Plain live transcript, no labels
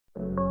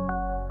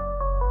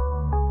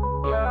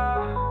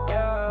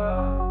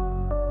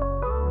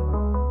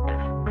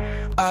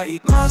I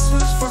eat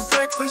monsters for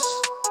breakfast.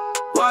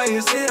 Why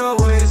is it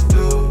always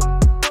blue?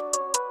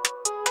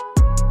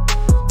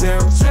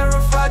 Damn, I'm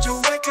terrified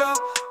you'll wake up,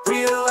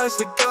 realize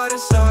the God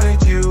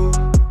inside you.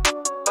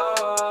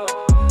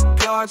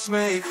 Gods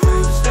make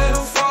rules, they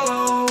don't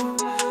follow.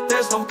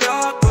 There's no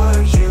God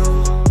but you.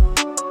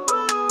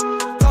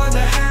 By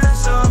the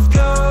hands of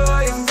God,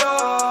 I am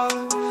God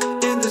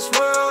in this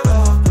world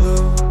of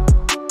blue.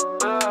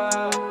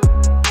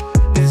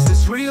 Is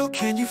this real?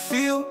 Can you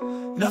feel?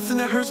 Nothing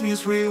that hurts me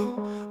is real.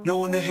 No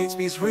one that hates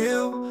me is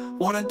real.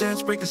 Wanna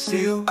dance, break the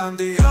seal. I'm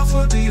the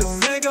Alpha, the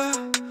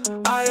Omega.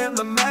 I am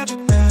the magic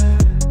man.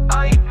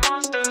 I eat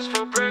monsters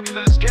for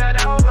breakfast.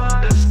 Get out,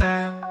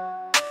 understand?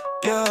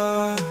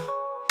 Yeah,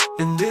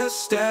 in this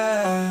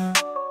step,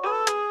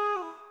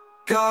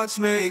 gods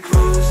make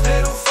rules,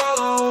 they don't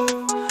follow.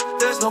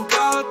 There's no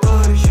God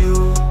but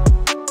you.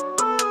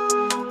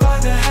 By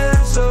the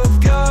hands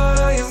of God,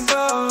 I am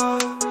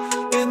God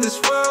in this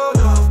world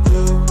of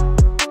blue.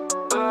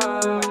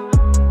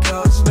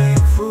 Gods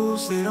make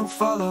rules, they don't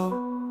follow.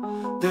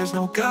 There's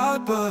no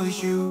God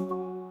but you.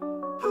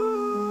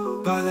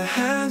 By the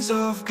hands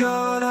of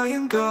God, I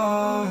am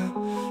God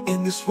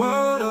in this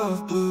world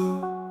of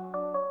blue.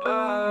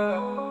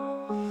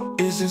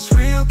 Is this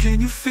real? Can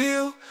you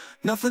feel?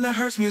 Nothing that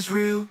hurts me is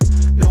real.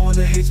 No one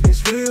that hates me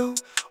is real.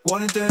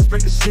 Wanna dance,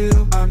 break the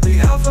seal. I'm the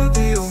Alpha,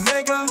 the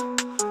Omega.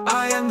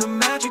 I am the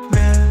magic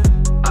man.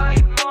 I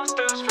eat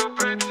monsters for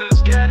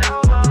breakfast. Get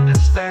out,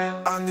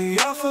 understand? I'm the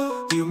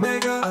Alpha, the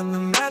Omega. I'm the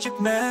magic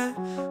man.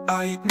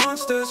 I eat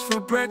monsters for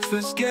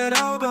breakfast. Get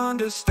out,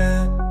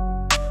 understand?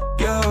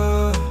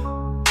 Yeah,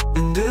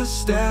 in this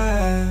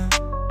step,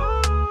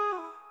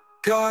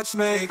 gods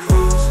make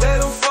rules, they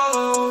don't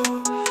follow.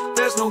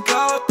 There's no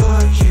God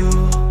but you.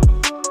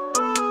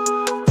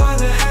 By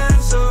the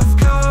hands of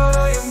God,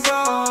 I am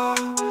God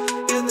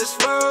in this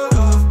world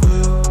of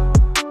blue.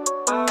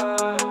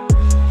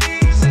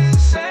 He's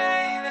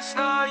insane, it's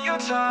not your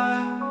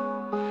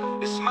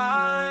time, it's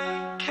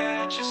mine,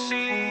 can't you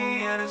see?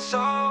 And it's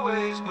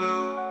always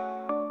blue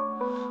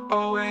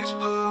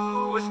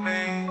with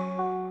me.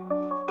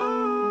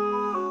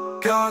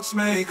 Gods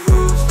make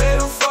rules, they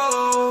don't